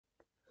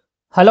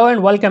Hello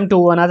and welcome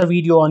to another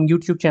video on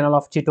YouTube channel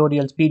of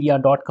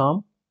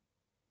tutorialspedia.com.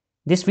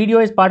 This video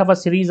is part of a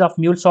series of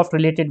MuleSoft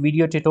related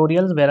video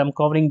tutorials where I'm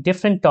covering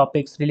different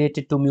topics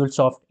related to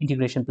MuleSoft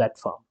Integration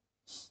Platform.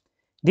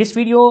 This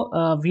video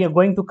we are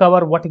going to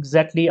cover what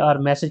exactly are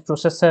message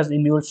processors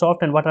in MuleSoft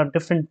and what are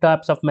different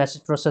types of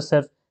message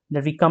processors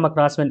that we come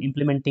across when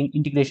implementing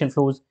integration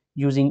flows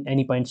using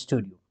AnyPoint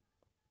Studio.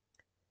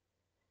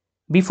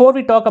 Before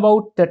we talk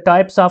about the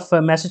types of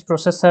message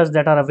processors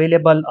that are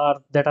available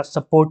or that are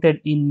supported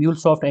in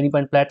MuleSoft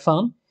AnyPoint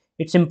Platform,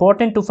 it's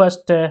important to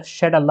first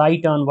shed a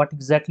light on what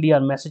exactly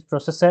are message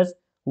processors,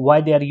 why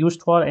they are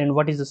used for, and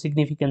what is the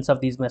significance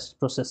of these message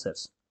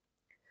processors.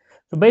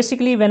 So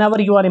basically,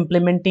 whenever you are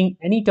implementing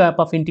any type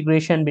of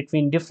integration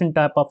between different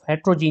type of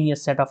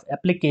heterogeneous set of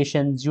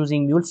applications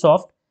using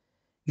MuleSoft,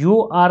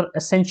 you are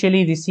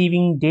essentially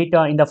receiving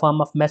data in the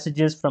form of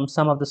messages from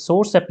some of the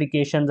source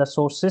applications or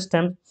source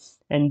systems,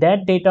 and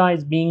that data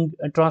is being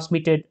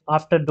transmitted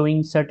after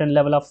doing certain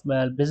level of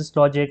business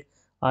logic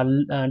or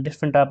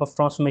different type of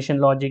transformation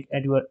logic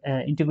at your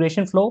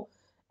integration flow,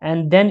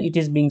 and then it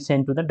is being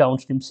sent to the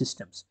downstream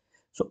systems.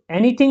 So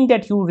anything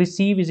that you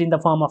receive is in the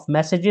form of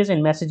messages,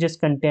 and messages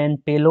contain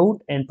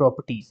payload and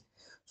properties.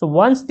 So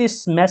once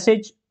this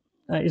message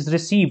is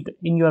received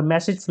in your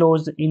message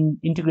flows in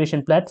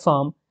integration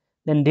platform,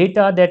 then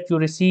data that you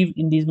receive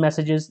in these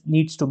messages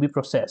needs to be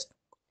processed.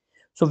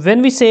 So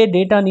when we say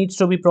data needs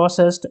to be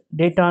processed,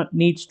 data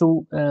needs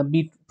to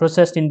be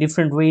processed in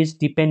different ways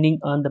depending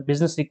on the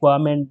business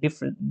requirement,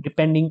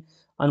 depending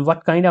on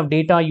what kind of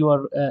data you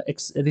are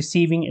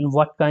receiving and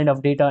what kind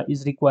of data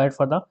is required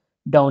for the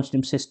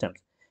downstream systems.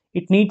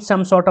 It needs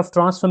some sort of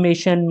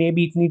transformation,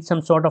 maybe it needs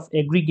some sort of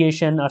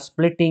aggregation or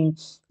splitting,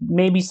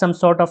 maybe some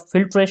sort of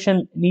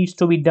filtration needs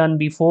to be done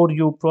before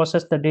you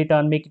process the data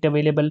and make it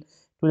available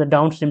to the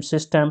downstream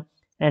system,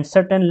 and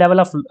certain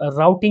level of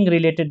routing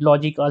related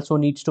logic also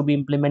needs to be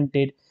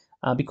implemented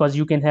because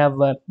you can have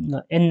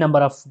n number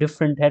of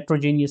different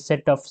heterogeneous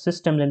set of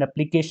systems and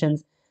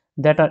applications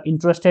that are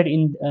interested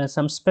in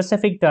some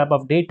specific type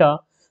of data.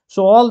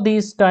 So all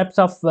these types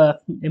of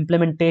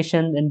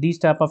implementation and these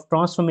type of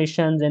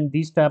transformations and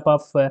these type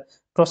of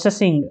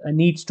processing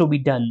needs to be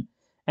done.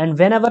 And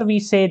whenever we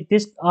say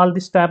this, all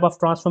this type of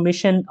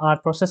transformation or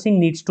processing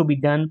needs to be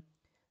done,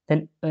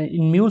 then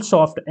in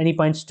MuleSoft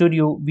AnyPoint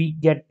Studio, we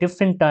get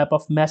different type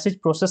of message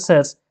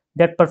processors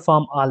that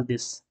perform all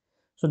this.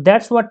 So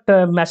that's what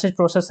message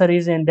processor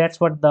is, and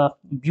that's what the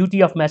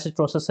beauty of message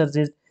processors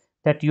is,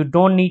 that you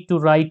don't need to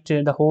write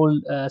the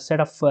whole set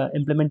of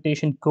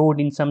implementation code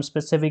in some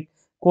specific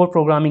core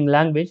programming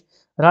language.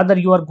 Rather,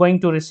 you are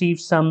going to receive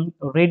some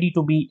ready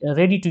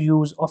to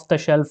use off the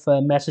shelf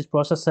message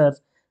processors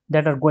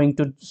that are going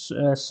to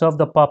serve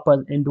the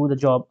purpose and do the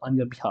job on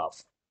your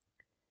behalf.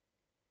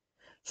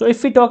 So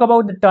if we talk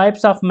about the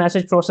types of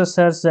message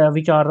processors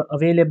which are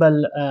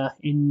available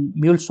in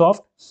MuleSoft,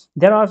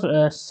 there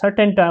are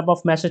certain type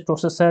of message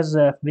processors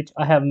which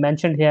I have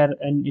mentioned here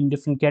in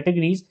different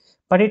categories,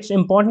 but it's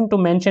important to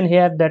mention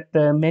here that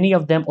many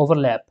of them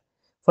overlap.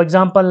 For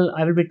example,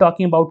 I will be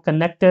talking about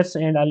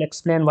connectors and I'll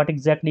explain what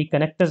exactly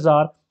connectors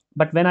are.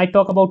 But when I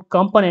talk about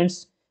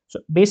components, so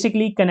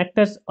basically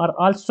connectors are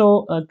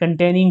also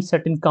containing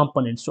certain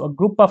components. So a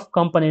group of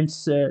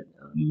components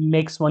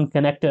makes one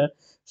connector.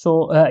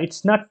 So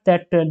it's not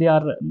that they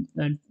are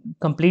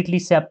completely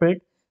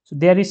separate. So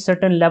there is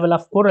certain level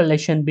of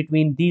correlation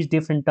between these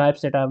different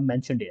types that I've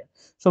mentioned here.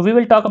 So we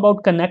will talk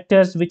about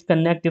connectors which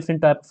connect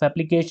different type of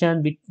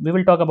applications. We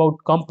will talk about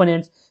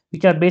components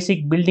which are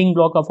basic building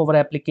block of our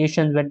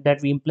applications that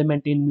we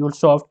implement in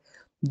MuleSoft.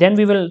 Then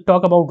we will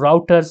talk about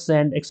routers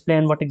and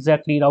explain what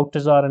exactly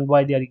routers are and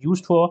why they are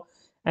used for.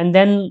 And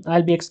then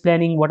I'll be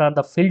explaining what are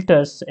the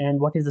filters and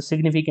what is the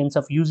significance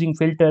of using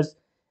filters.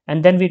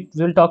 And then we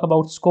will talk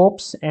about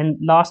scopes, and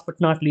last but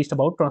not least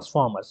about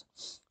transformers.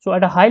 So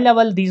at a high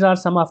level, these are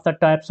some of the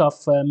types of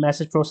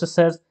message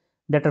processors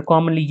that are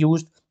commonly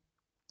used,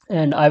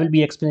 and I will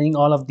be explaining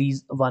all of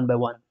these one by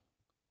one.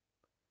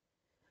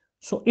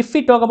 So if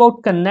we talk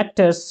about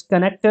connectors,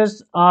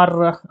 connectors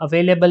are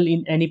available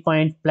in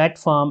AnyPoint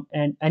platform,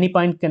 and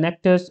AnyPoint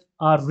connectors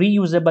are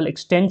reusable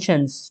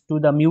extensions to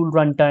the Mule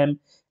runtime,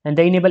 and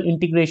they enable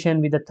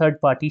integration with the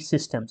third-party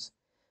systems.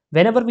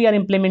 Whenever we are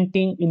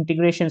implementing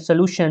integration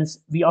solutions,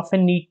 we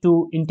often need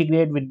to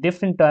integrate with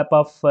different type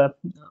of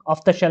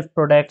off-the-shelf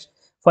products.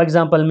 For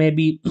example,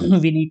 maybe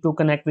we need to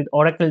connect with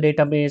Oracle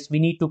database, we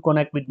need to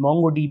connect with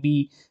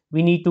MongoDB,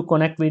 we need to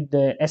connect with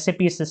the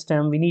SAP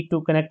system, we need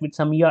to connect with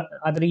some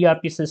other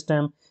ERP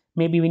system,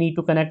 maybe we need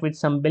to connect with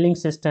some billing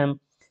system.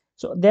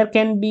 So there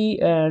can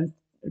be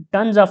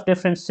tons of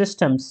different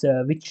systems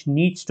which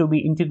needs to be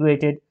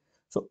integrated.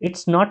 So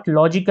it's not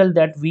logical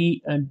that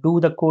we do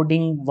the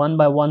coding one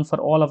by one for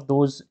all of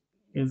those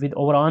with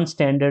our own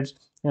standards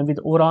and with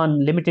our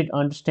own limited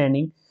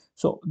understanding.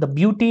 So the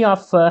beauty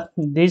of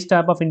this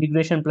type of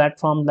integration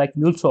platform like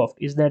MuleSoft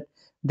is that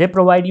they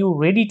provide you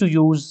ready to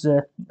use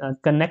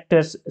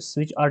connectors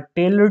which are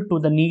tailored to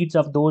the needs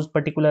of those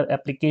particular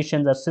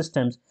applications or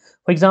systems.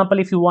 For example,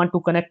 if you want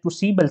to connect to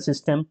Siebel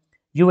system,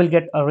 you will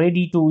get a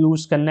ready to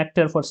use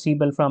connector for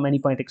Siebel from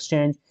AnyPoint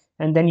Exchange,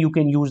 and then you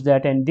can use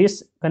that, and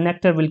this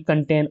connector will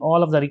contain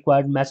all of the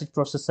required message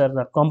processors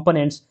or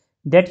components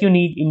that you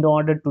need in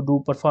order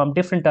to perform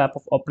different type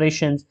of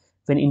operations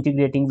when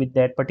integrating with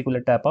that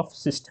particular type of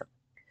system.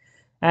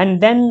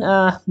 And then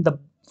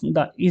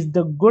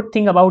the good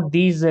thing about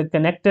these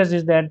connectors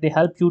is that they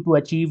help you to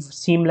achieve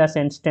seamless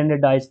and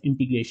standardized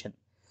integration.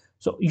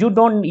 So you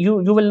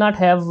will not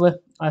have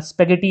a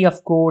spaghetti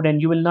of code,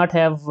 and you will not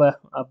have a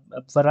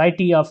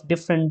variety of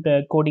different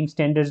coding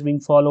standards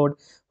being followed.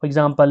 For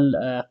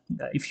example,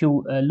 if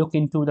you look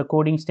into the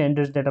coding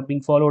standards that are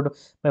being followed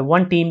by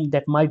one team,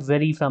 that might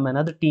vary from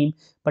another team.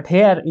 But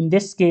here in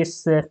this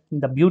case,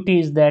 the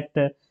beauty is that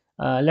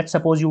let's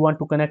suppose you want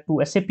to connect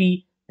to SAP,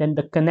 then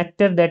the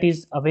connector that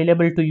is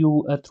available to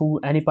you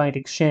through AnyPoint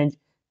Exchange,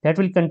 that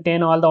will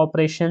contain all the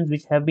operations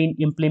which have been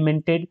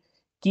implemented,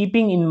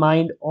 keeping in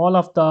mind all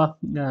of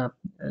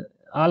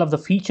the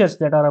features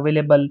that are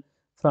available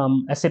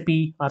from SAP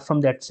or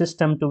from that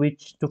system for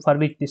which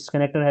this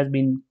connector has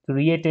been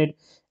created,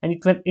 and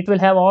it will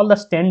have all the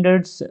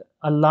standards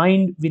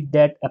aligned with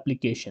that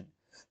application.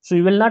 So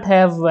you will not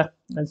have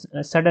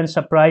sudden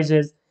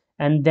surprises,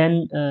 and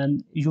then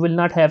you will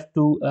not have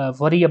to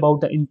worry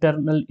about the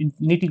internal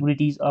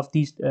nitty-gritties of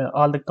these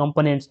all the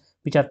components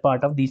which are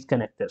part of these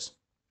connectors.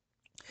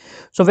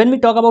 So when we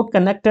talk about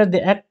connectors, they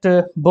act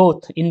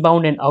both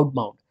inbound and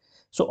outbound.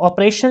 So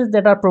operations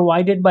that are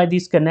provided by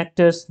these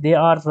connectors, they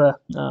are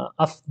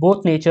of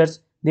both natures.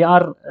 There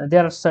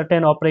are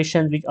certain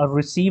operations which are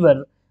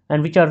receiver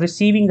and which are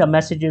receiving the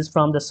messages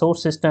from the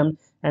source system,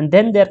 and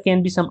then there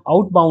can be some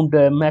outbound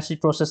message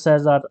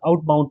processors or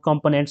outbound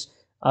components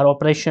or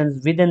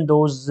operations within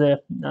those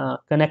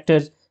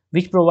connectors,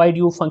 which provide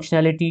you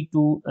functionality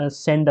to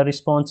send the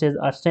responses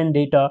or send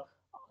data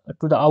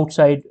to the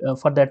outside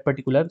for that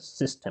particular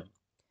system.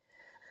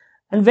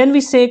 And when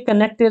we say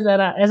connectors,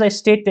 as I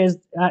stated,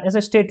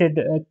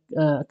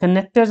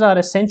 connectors are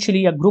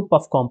essentially a group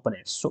of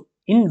components. So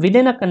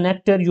within a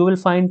connector, you will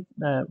find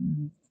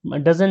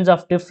dozens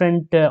of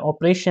different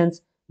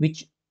operations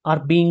which are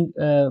being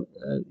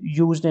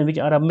used and which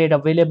are made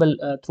available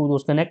through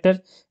those connectors,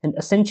 and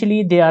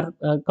essentially they are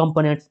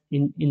components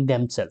in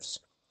themselves.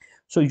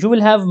 So you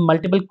will have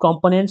multiple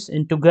components,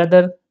 and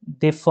together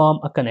they form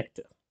a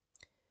connector.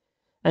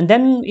 And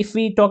then if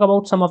we talk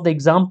about some of the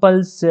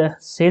examples,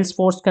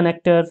 Salesforce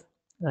connector,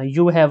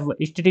 you have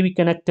HTTP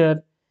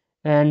connector,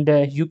 and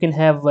you can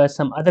have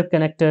some other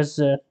connectors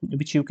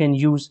which you can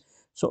use.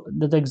 So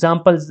the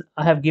examples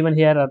I have given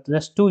here are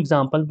just two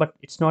examples, but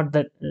it's not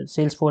that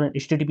Salesforce and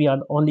HTTP are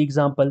the only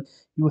example.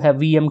 You have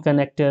VM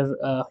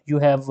connector, you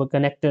have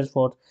connectors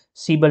for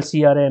Siebel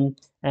CRM,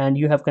 and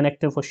you have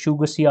connector for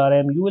Sugar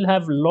CRM. You will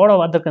have a lot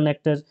of other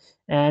connectors,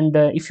 and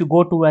if you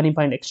go to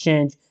AnyPoint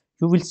Exchange,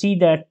 you will see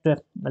that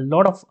a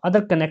lot of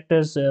other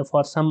connectors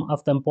for some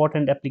of the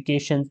important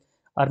applications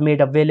are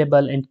made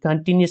available and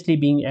continuously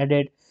being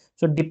added.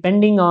 So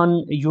depending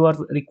on your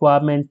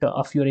requirement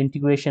of your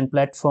integration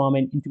platform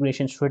and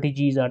integration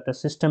strategies or the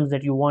systems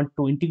that you want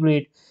to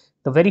integrate,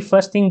 the very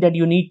first thing that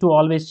you need to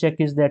always check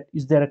is that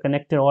is there a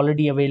connector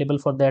already available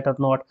for that or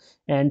not.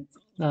 And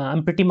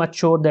I'm pretty much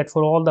sure that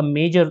for all the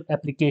major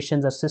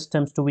applications or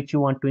systems to which you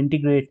want to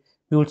integrate,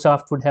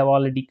 MuleSoft would have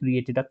already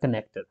created a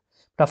connector.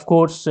 But of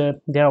course,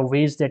 there are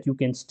ways that you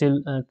can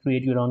still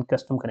create your own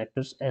custom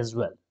connectors as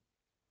well.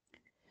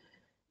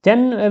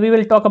 Then we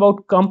will talk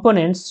about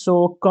components.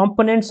 So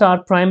components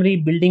are primary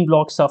building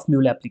blocks of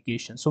Mule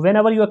applications. So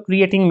whenever you are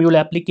creating Mule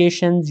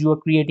applications, you are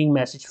creating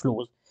message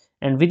flows.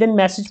 And within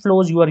message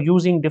flows, you are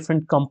using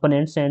different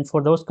components. And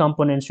for those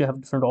components, you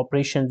have different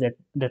operations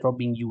that are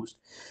being used.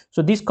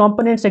 So these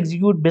components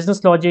execute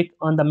business logic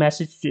on the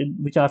message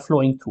which are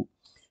flowing through.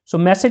 So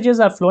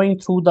messages are flowing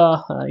through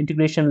the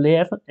integration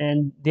layer,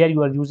 and there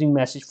you are using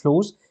message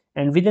flows.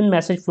 And within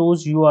message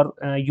flows, you are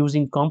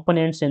using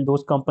components, and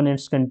those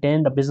components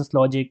contain the business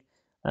logic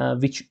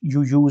which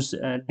you use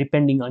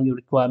depending on your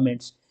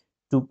requirements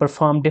to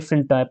perform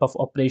different type of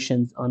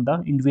operations on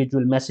the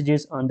individual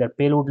messages on their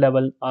payload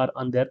level or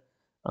on their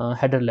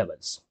header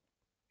levels.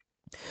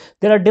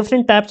 There are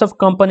different types of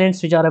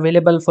components which are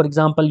available. For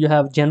example, you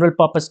have general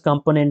purpose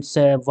components.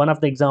 One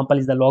of the example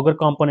is the logger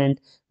component,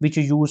 which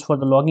you use for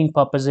the logging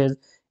purposes.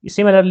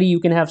 Similarly,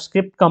 you can have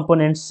script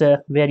components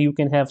where you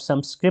can have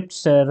some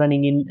scripts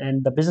running in,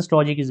 and the business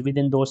logic is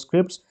within those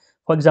scripts.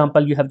 For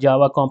example, you have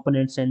Java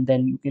components, and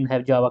then you can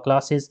have Java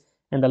classes,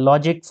 and the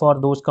logic for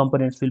those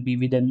components will be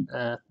within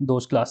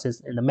those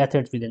classes, and the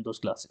methods within those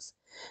classes.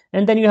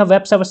 And then you have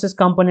web services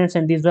components,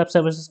 and these web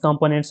services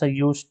components are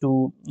used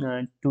to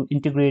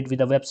integrate with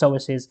the web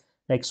services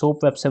like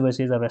SOAP web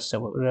services or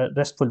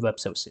RESTful web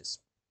services.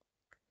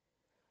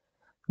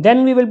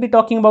 Then we will be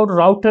talking about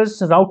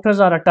routers. Routers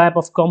are a type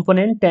of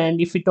component, and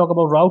if we talk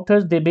about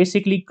routers, they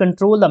basically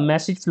control the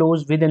message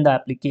flows within the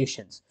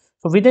applications.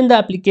 So within the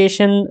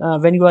application,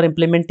 when you are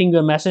implementing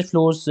your message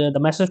flows, the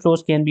message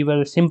flows can be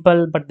very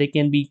simple, but they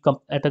can be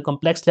at a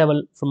complex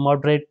level, from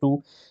moderate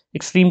to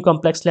extreme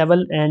complex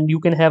level, and you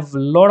can have a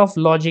lot of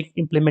logic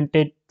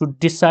implemented to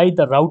decide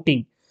the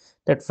routing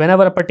that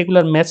whenever a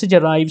particular message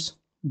arrives,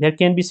 there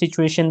can be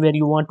situation where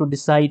you want to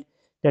decide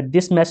that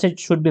this message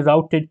should be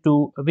routed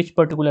to which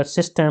particular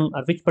system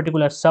or which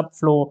particular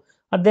subflow,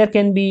 or there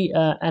can be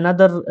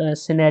another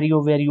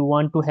scenario where you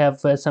want to have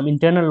some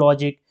internal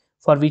logic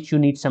for which you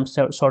need some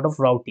sort of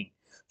routing.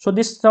 So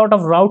this sort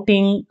of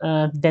routing,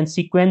 then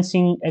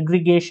sequencing,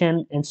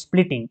 aggregation, and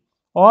splitting,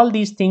 all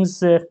these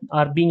things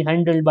are being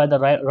handled by the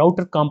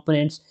router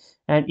components.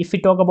 And if we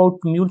talk about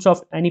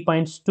MuleSoft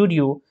AnyPoint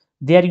Studio,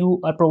 there you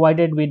are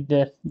provided with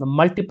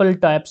multiple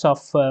types of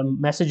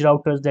message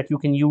routers that you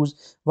can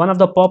use. One of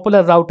the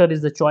popular router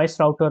is the choice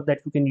router that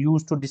you can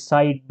use to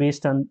decide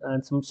based on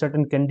some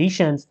certain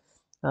conditions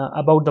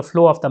about the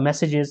flow of the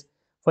messages.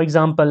 For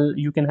example,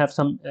 you can have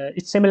some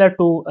it's similar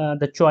to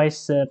the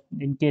choice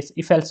in case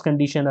if else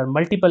condition, or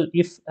multiple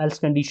if else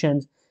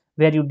conditions,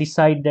 where you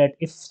decide that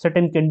if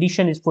certain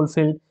condition is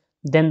fulfilled,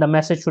 then the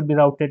message should be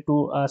routed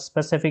to a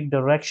specific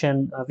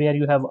direction where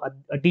you have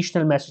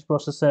additional message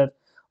processor,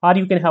 or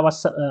you can have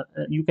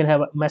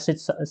a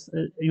message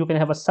you can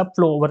have a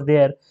subflow over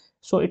there.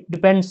 So it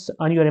depends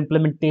on your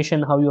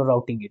implementation how you're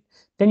routing it.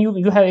 Then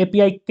you have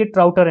API kit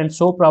router and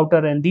SOAP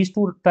router, and these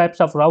two types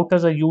of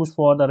routers are used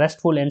for the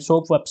RESTful and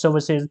SOAP web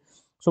services.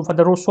 So for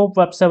the SOAP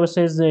web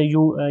services,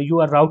 you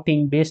are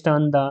routing based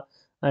on the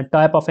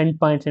type of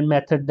endpoints and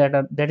method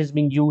that is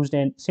being used,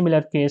 and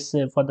similar case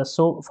for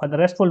the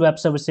RESTful web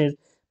services,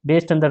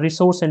 based on the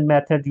resource and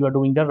method you are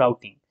doing the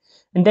routing.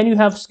 And then you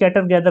have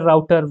scatter gather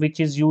router, which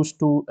is used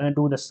to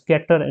do the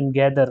scatter and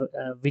gather,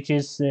 which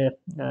is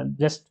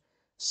just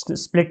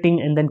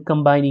splitting and then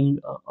combining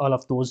all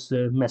of those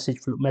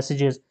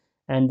messages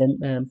and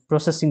then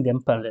processing them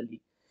parallelly.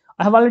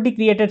 I have already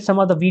created some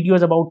of the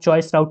videos about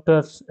choice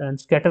routers and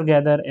scatter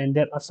gather, and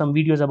there are some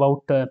videos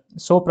about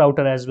SOAP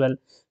router as well.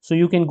 So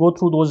you can go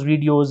through those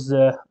videos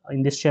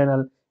in this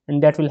channel,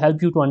 and that will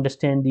help you to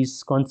understand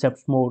these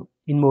concepts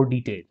in more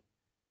detail.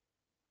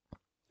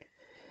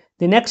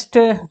 The next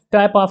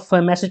type of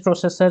message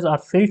processors are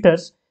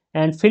filters,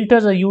 and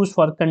filters are used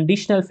for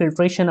conditional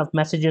filtration of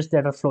messages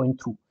that are flowing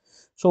through.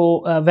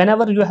 So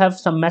whenever you have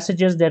some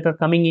messages that are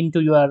coming into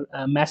your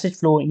message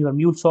flow in your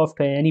MuleSoft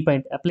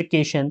AnyPoint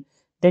application,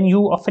 then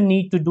you often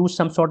need to do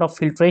some sort of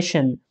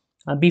filtration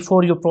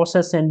before you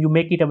process and you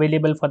make it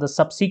available for the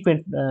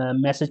subsequent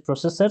message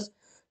processors.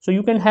 So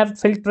you can have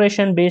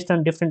filtration based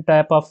on different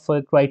type of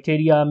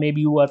criteria.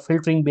 Maybe you are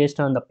filtering based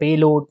on the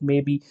payload,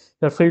 maybe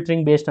you're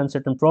filtering based on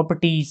certain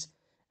properties,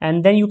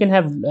 and then you can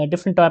have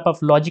different type of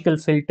logical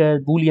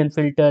filters, boolean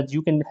filters.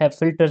 You can have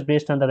filters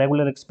based on the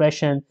regular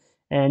expression,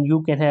 and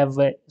you can have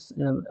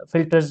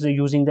filters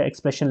using the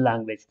expression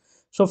language.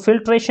 So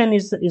filtration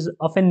is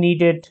often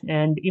needed,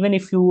 and even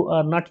if you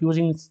are not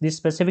using this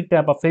specific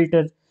type of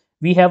filters,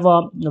 we have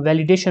a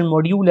validation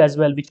module as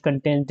well, which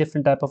contains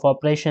different type of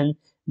operation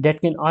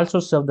that can also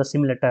serve the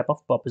similar type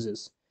of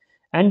purposes.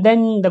 And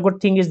then the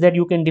good thing is that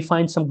you can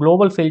define some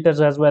global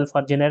filters as well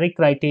for generic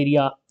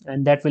criteria,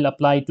 and that will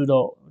apply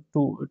to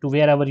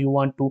wherever you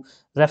want to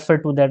refer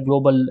to that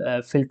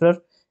global filter.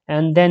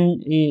 And then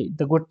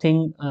the good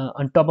thing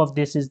on top of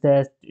this is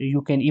that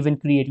you can even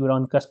create your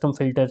own custom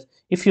filters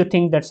if you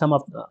think that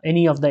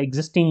any of the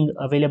existing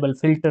available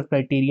filter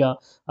criteria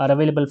or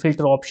available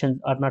filter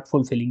options are not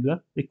fulfilling your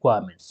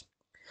requirements.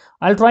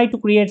 I'll try to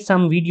create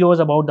some videos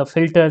about the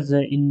filters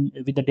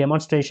with the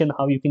demonstration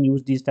how you can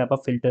use these type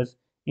of filters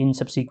in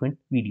subsequent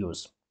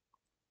videos.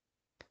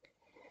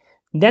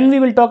 Then we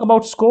will talk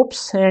about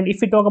scopes, and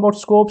if we talk about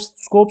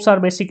scopes are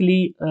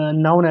basically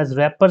known as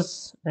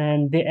wrappers,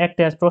 and they act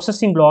as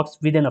processing blocks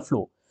within a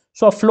flow.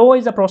 So a flow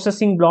is a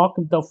processing block.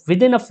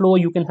 Within a flow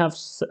you can have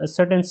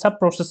certain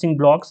sub-processing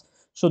blocks.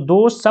 So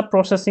those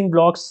sub-processing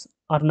blocks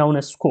are known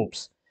as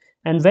scopes.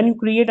 And when you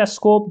create a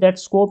scope, that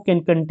scope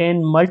can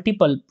contain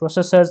multiple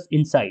processors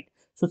inside.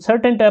 So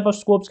certain type of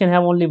scopes can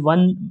have only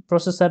one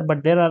processor,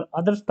 but there are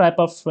other type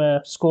of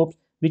scopes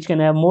which can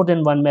have more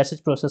than one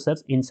message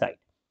processors inside.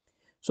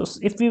 So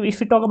if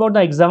we talk about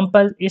the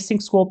example,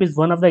 async scope is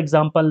one of the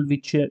example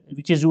which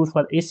is used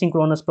for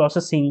asynchronous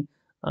processing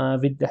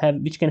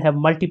which can have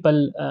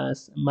multiple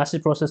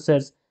message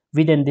processors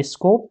within this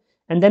scope.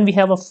 And then we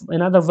have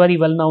another very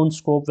well-known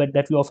scope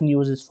that we often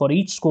use is for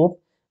each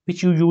scope,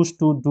 which you use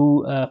to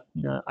do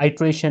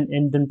iteration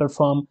and then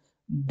perform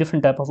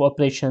different type of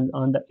operation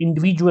on the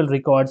individual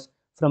records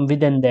from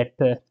within that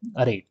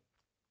array.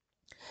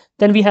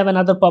 Then we have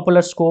another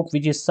popular scope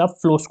which is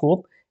subflow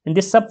scope, and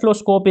this subflow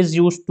scope is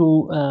used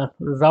to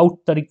route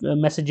the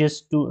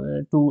messages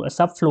to a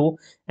subflow,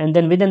 and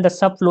then within the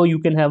subflow you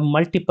can have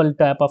multiple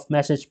type of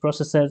message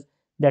processors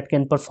that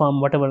can perform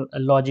whatever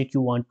logic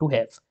you want to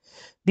have.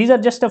 These are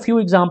just a few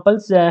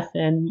examples,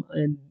 and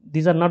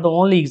these are not the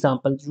only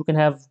examples. You can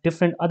have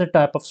different other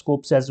type of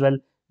scopes as well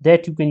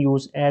that you can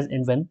use as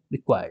and when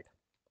required.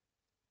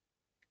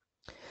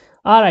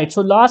 All right,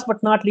 so last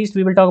but not least,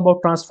 we will talk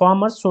about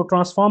transformers. So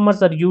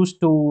transformers are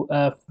used to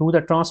do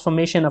the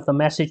transformation of the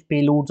message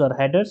payloads or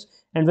headers.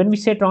 And when we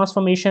say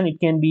transformation, it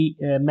can be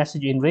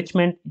message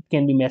enrichment, it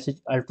can be message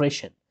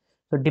alteration.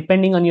 So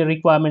depending on your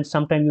requirements,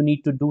 sometimes you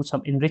need to do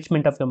some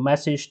enrichment of your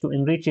message to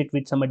enrich it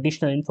with some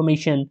additional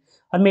information,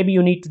 or maybe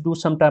you need to do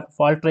some type of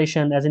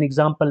alteration. As an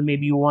example,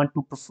 maybe you want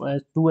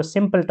to do a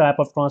simple type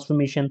of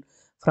transformation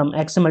from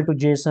XML to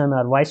JSON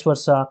or vice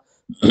versa.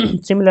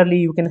 Similarly,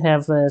 you can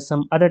have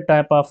some other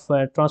type of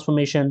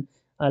transformation,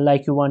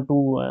 like you want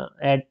to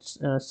add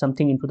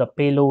something into the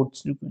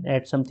payloads, you can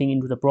add something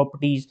into the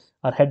properties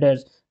or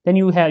headers. Then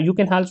you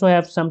can also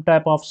have some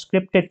type of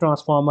scripted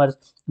transformers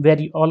where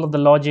all of the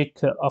logic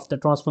of the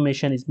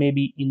transformation is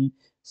maybe in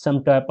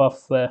some type of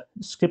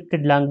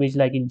scripted language,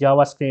 like in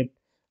JavaScript,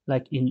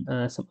 like in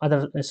some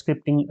other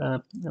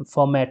scripting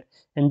format,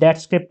 and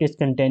that script is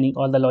containing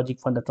all the logic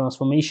for the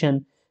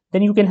transformation.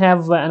 Then you can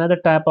have another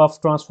type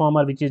of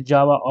transformer, which is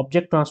Java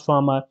object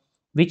transformer,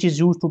 which is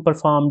used to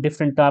perform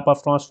different type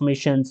of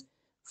transformations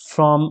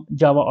from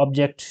Java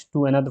object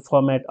to another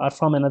format, or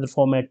from another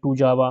format to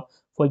Java.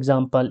 For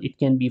example, it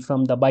can be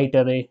from the byte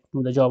array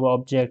to the Java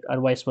object, or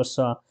vice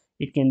versa.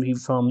 It can be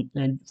from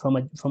a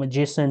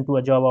JSON to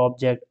a Java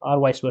object, or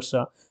vice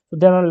versa. So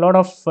there are a lot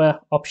of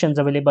options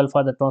available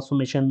for the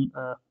transformation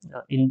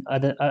in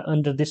other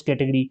under this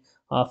category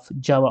of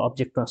Java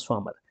object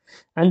transformer.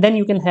 And then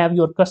you can have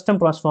your custom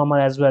transformer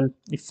as well.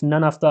 If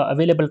none of the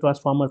available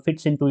transformer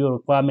fits into your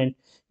requirement,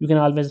 you can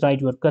always write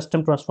your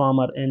custom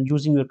transformer, and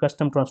using your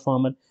custom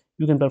transformer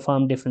you can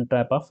perform different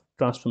type of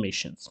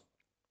transformations.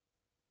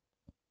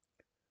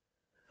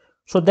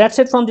 So that's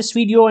it from this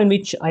video, in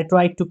which I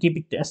tried to keep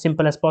it as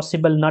simple as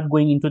possible, not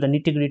going into the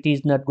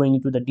nitty-gritties, not going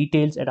into the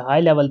details. At a high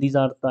level, these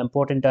are the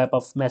important type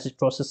of message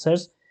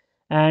processors,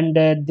 and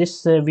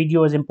this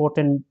video is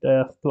important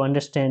to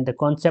understand the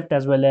concept,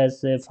 as well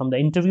as from the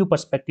interview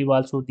perspective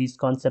also these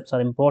concepts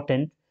are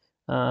important,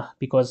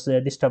 because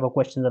this type of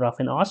questions are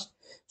often asked.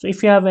 So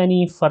if you have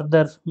any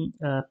further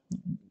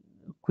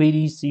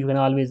queries, you can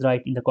always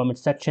write in the comment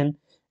section,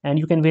 and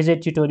you can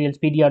visit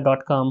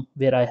tutorialspedia.com,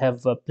 where I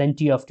have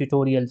plenty of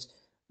tutorials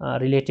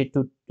related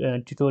to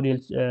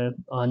tutorials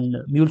on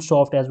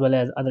MuleSoft as well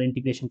as other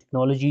integration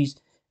technologies.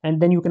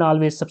 And then you can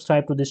always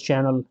subscribe to this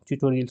channel,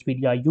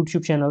 Tutorialspedia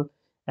YouTube channel,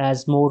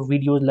 as more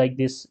videos like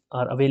this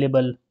are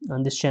available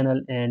on this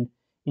channel, and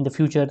in the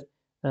future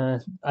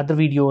other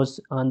videos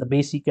on the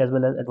basic as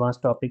well as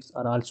advanced topics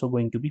are also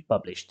going to be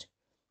published.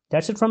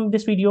 That's it from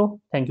this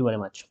video. Thank you very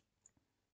much.